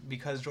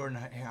because Jordan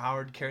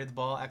Howard carried the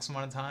ball X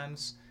amount of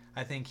times.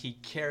 I think he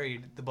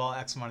carried the ball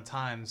X amount of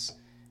times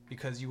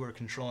because you were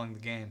controlling the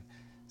game.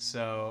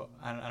 So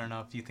I don't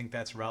know if you think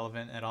that's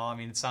relevant at all. I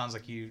mean, it sounds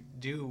like you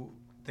do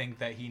think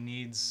that he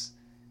needs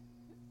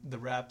the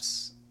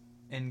reps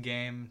in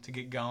game to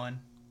get going.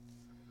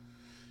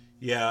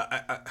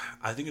 Yeah,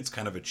 I think it's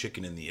kind of a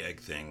chicken and the egg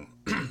thing.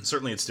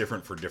 Certainly it's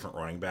different for different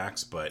running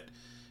backs, but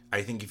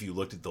I think if you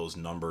looked at those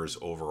numbers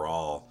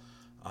overall,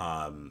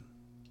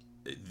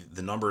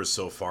 the numbers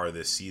so far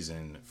this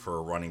season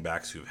for running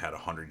backs who've had a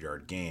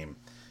 100-yard game,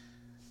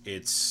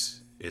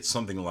 it's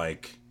something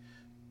like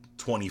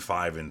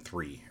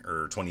 25-3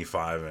 or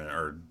 25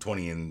 or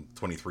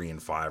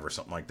 20-23-5 or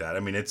something like that. I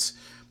mean, it's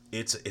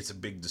a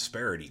big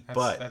disparity.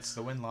 That's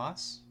the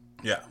win-loss?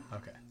 Yeah.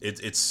 Okay.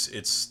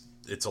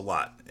 It's a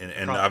lot,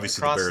 and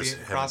obviously the Bears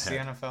across the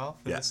NFL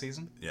for this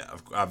season. Yeah,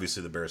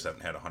 obviously the Bears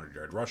haven't had a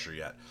 100-yard rusher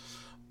yet,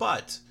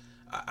 but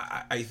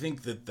I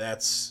think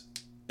that's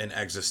an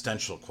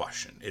existential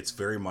question. It's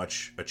very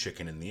much a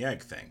chicken and the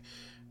egg thing.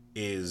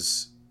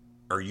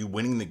 Are you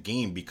winning the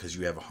game because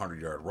you have a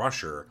 100-yard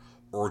rusher,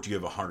 or do you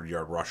have a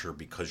 100-yard rusher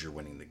because you're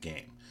winning the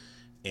game?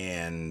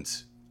 And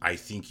I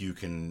think you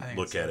can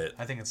look at it.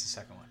 I think it's the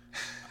second one.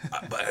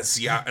 But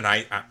yeah, and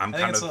I'm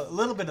kind of. It's a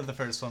little bit of the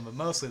first one, but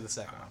mostly the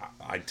second one.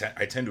 I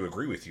tend to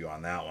agree with you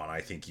on that one.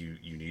 I think you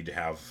need to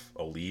have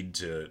a lead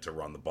to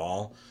run the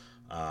ball,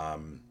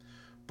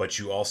 but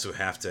you also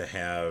have to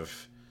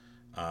have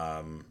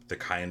the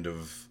kind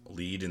of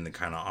lead and the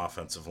kind of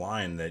offensive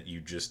line that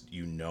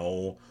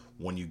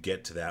when you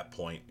get to that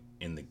point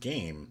in the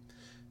game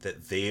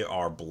that they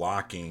are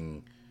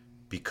blocking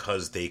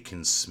because they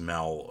can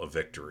smell a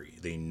victory.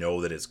 They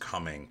know that it's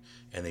coming,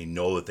 and they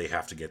know that they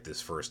have to get this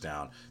first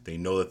down. They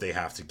know that they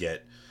have to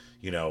get,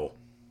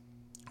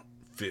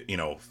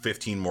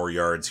 15 more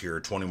yards here,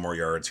 20 more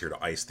yards here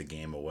to ice the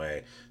game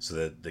away so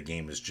that the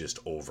game is just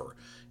over.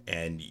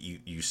 And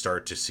you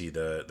start to see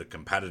the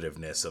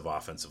competitiveness of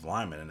offensive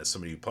linemen. And as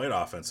somebody who played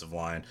offensive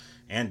line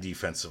and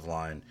defensive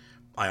line,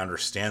 I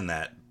understand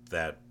that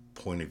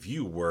point of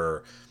view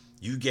where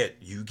you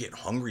get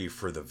hungry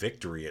for the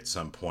victory at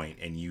some point,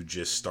 and you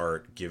just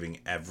start giving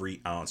every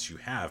ounce you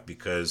have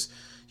because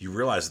you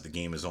realize that the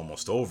game is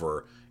almost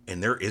over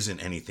and there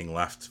isn't anything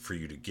left for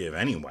you to give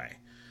anyway.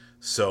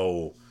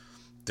 So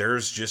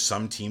there's just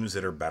some teams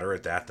that are better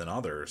at that than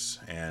others.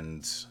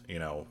 And,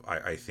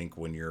 I think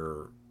when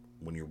you're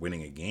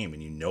winning a game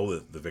and you know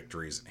that the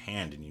victory is at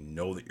hand and you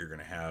know that you're going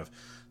to have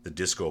the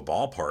disco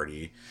ball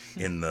party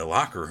in the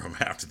locker room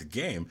after the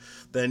game,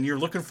 then you're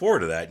looking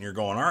forward to that and you're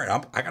going, all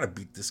right, I got to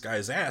beat this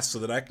guy's ass so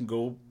that I can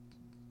go,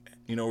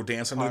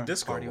 dance under the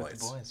disco lights. With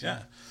the boys,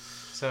 yeah.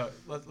 So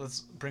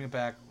let's bring it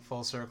back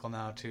full circle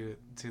now to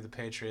the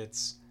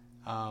Patriots,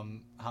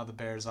 how the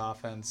Bears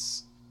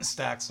offense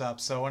stacks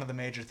up. So one of the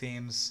major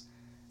themes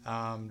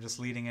just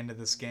leading into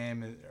this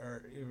game,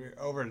 or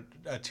over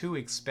a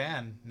 2-week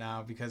span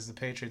now, because the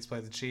Patriots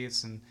play the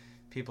Chiefs and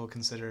people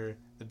consider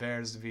the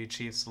Bears to be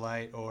Chiefs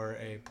light or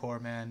a poor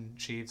man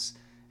Chiefs,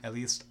 at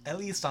least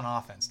on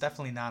offense,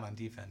 definitely not on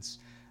defense.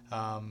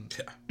 And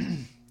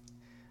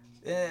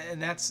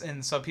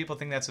so people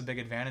think that's a big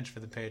advantage for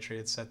the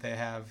Patriots, that they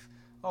have,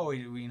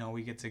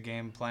 we get to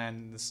game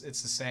plan. It's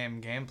the same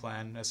game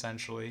plan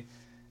essentially,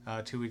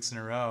 2 weeks in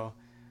a row.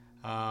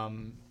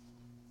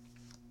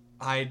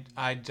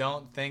 I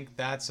don't think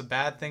that's a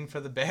bad thing for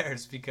the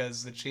Bears,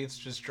 because the Chiefs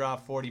just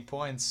dropped 40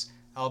 points,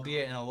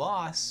 albeit in a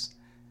loss,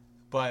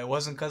 but it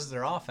wasn't because of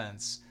their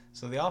offense.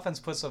 So the offense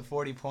puts up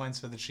 40 points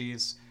for the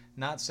Chiefs.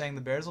 Not saying the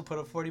Bears will put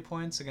up 40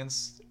 points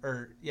against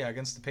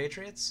the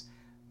Patriots,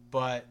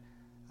 but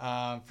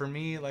for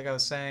me, like I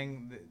was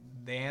saying,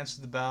 they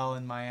answered the bell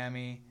in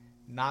Miami.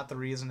 Not the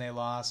reason they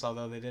lost,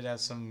 although they did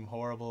have some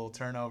horrible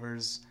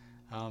turnovers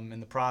in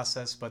the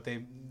process, but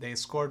they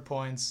scored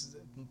points,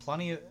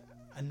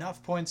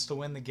 enough points to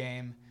win the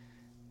game.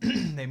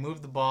 They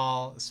moved the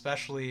ball,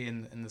 especially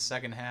in the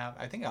second half.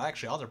 I think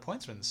actually all their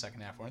points were in the second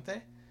half, weren't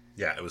they?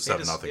 Yeah, it was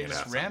 7-0. They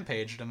just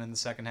rampaged them in the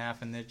second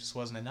half, and it just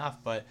wasn't enough.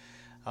 But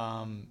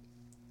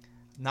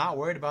not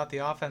worried about the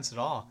offense at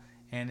all.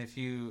 And if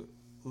you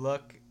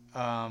look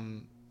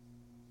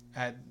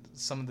at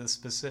some of the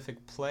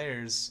specific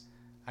players,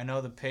 I know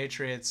the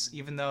Patriots,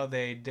 even though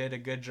they did a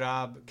good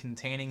job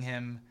containing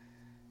him,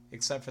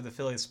 except for the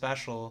Philly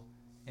special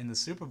in the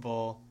Super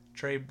Bowl,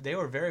 they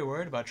were very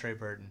worried about Trey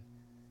Burton.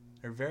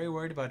 They're very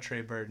worried about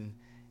Trey Burton.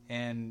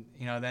 And,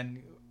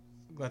 then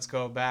let's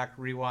go back,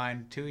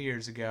 rewind 2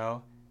 years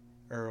ago,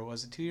 or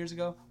was it 2 years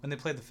ago? When they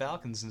played the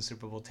Falcons in the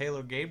Super Bowl,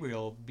 Taylor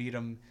Gabriel beat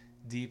them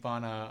deep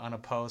on a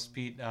post,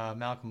 beat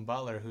Malcolm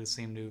Butler, who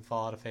seemed to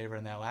fall out of favor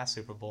in that last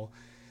Super Bowl.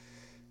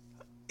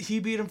 He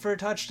beat him for a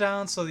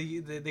touchdown, so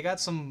they got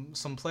some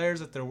players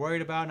that they're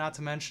worried about, not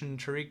to mention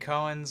Tariq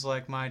Cohen's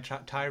like my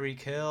Tyreek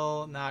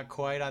Hill, not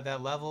quite at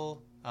that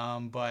level,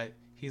 but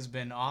he's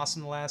been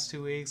awesome the last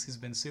 2 weeks. He's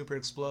been super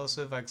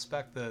explosive. I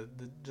expect the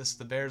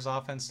Bears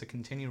offense to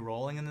continue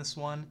rolling in this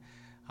one.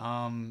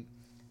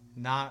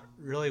 Not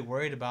really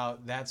worried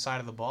about that side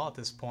of the ball at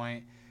this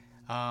point.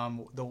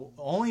 The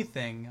only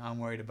thing I'm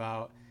worried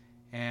about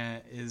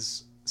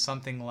is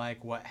something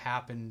like what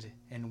happened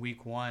in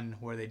week 1,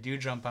 where they do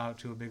jump out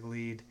to a big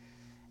lead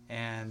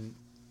and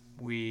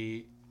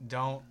we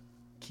don't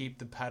keep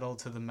the pedal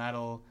to the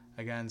metal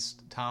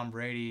against Tom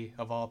Brady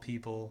of all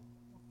people,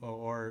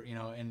 or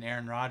and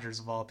Aaron Rodgers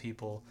of all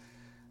people.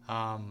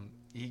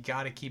 You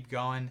got to keep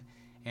going.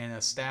 And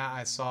a stat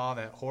I saw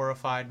that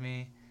horrified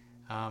me,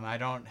 I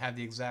don't have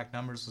the exact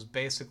numbers, was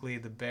basically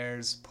the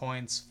Bears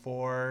points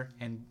for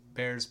and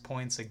Bears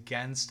points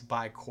against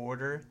by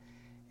quarter.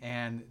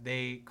 And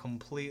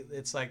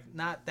it's like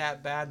not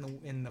that bad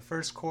in the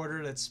first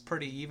quarter. That's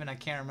pretty even. I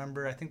can't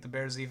remember. I think the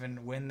Bears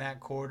even win that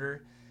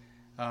quarter.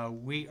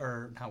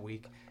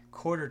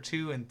 Quarter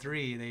 2 and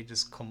 3, they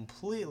just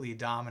completely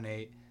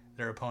dominate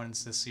their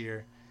opponents this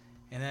year.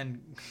 And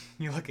then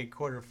you look at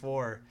quarter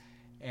 4,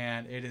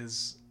 and it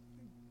is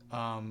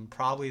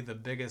probably the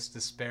biggest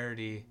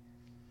disparity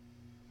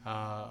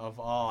of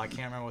all. I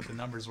can't remember what the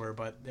numbers were,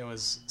 but it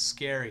was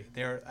scary.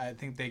 I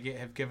think they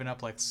have given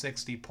up like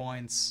 60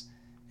 points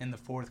in the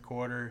fourth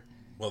quarter.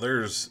 Well,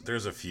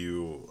 there's a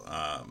few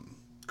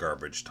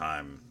garbage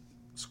time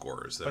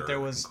scores that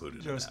are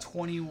included. There was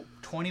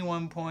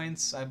 21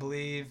 points, I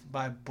believe,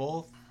 by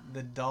both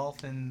the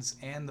Dolphins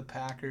and the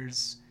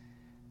Packers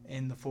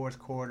in the fourth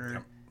quarter,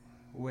 yep,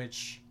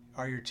 which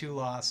are your 2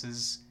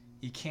 losses.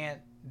 You can't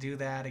do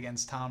that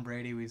against Tom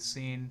Brady. We've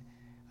seen,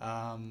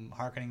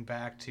 hearkening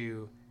back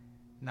to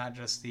not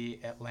just the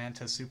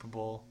Atlanta Super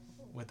Bowl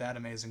with that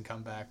amazing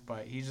comeback,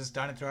 but he's just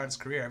done it throughout his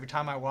career. Every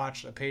time I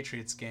watch a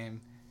Patriots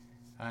game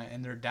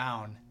and they're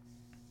down,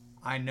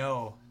 I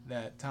know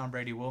that Tom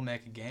Brady will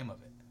make a game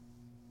of it.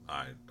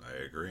 I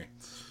agree.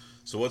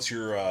 So what's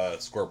your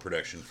score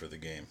prediction for the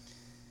game?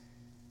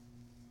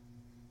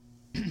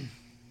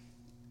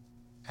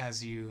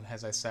 As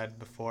I said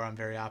before, I'm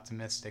very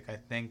optimistic. I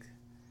think,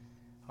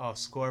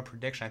 score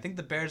prediction. I think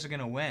the Bears are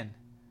going to win.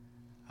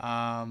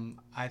 I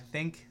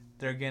think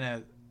they're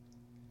going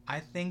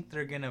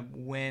to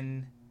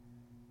win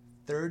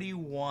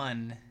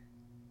 31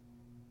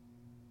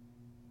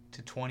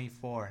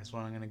 31-24 is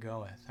what I'm going to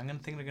go with. I'm going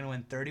to think they're going to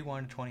win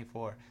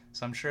 31-24.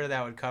 So I'm sure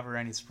that would cover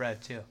any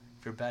spread too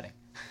if you're betting.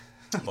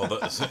 Well,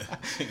 I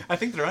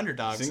think they're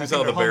underdogs. Seeing as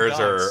how the Bears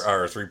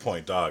are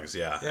 3-point dogs,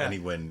 yeah, any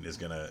win is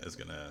gonna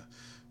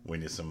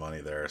win you some money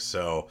there.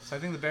 So I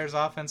think the Bears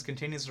offense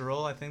continues to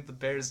roll. I think the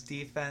Bears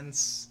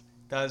defense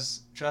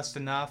does just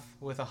enough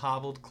with a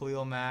hobbled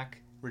Khalil Mack,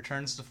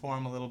 returns to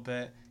form a little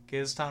bit,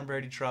 gives Tom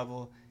Brady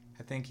trouble.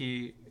 I think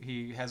he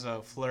has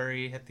a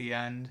flurry at the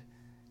end,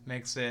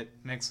 makes us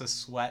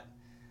sweat.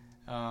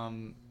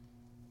 31-24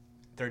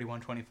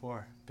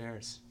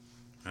 Bears.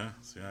 Yeah,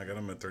 see, I got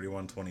them at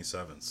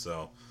 31-27,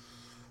 so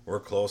we're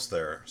close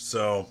there.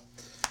 So,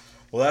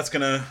 well, that's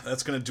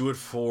gonna do it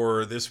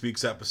for this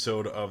week's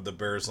episode of the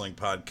Bears Link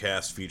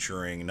podcast,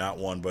 featuring not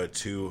one but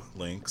two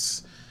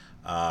links.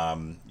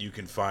 You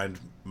can find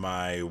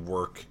my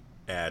work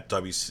at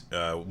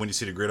Windy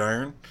City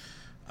Gridiron,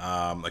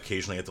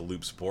 occasionally at the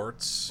Loop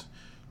Sports.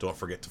 Don't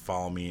forget to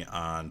follow me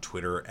on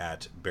Twitter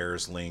at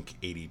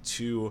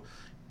BearsLink82.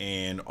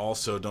 And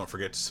also, don't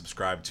forget to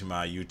subscribe to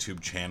my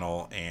YouTube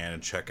channel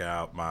and check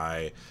out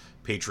my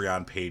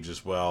Patreon page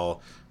as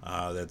well.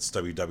 That's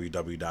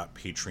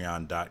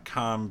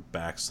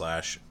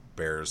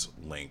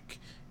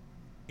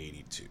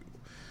www.patreon.com/BearsLink82.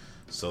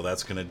 So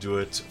that's going to do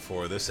it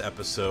for this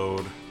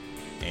episode.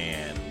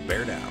 And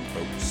bear down,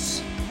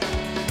 folks.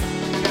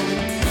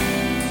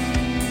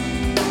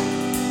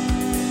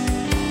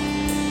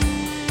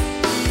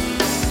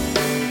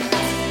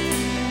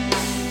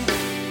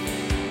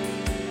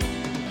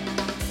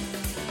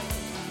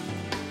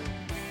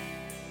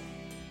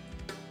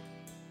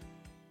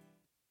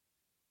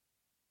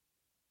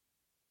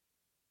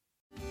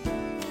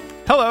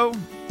 Hello,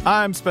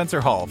 I'm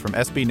Spencer Hall from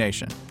SB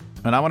Nation,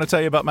 and I want to tell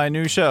you about my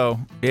new show,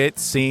 It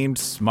Seemed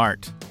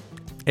Smart.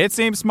 It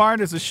Seemed Smart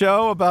is a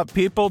show about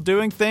people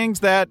doing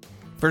things that,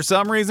 for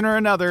some reason or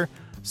another,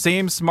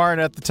 seem smart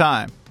at the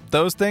time.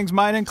 Those things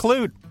might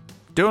include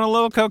doing a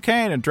little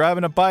cocaine and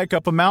driving a bike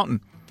up a mountain.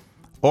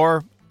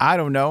 Or, I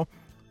don't know,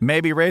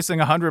 maybe racing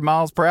 100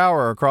 miles per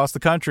hour across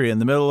the country in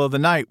the middle of the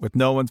night with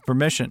no one's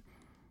permission.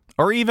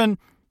 Or even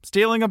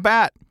stealing a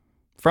bat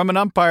from an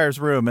umpire's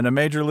room in a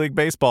Major League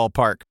Baseball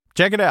park.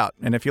 Check it out,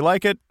 and if you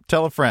like it,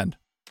 tell a friend.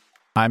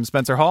 I'm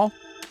Spencer Hall.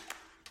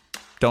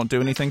 Don't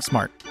do anything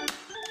smart.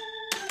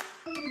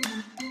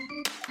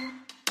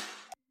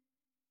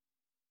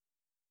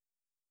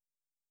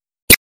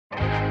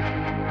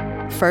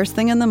 First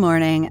thing in the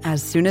morning,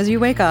 as soon as you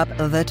wake up,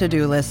 the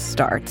to-do list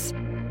starts.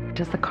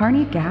 Does the car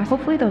need gas?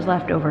 Hopefully those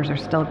leftovers are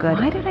still good.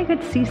 Why did I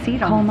get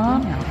CC'd on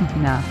Mom?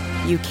 No.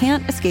 You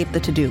can't escape the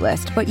to-do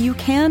list, but you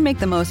can make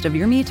the most of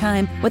your me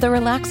time with a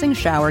relaxing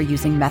shower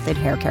using Method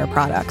Hair Care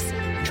products.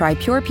 Try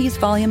Pure Peace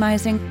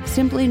Volumizing,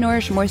 Simply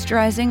Nourish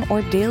Moisturizing,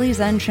 or Daily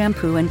Zen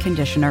Shampoo and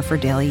Conditioner for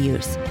daily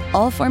use.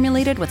 All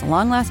formulated with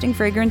long-lasting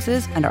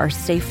fragrances and are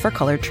safe for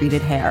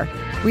color-treated hair.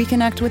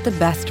 Reconnect with the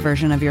best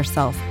version of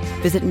yourself.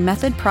 Visit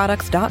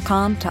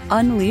methodproducts.com to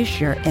unleash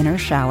your inner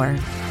shower.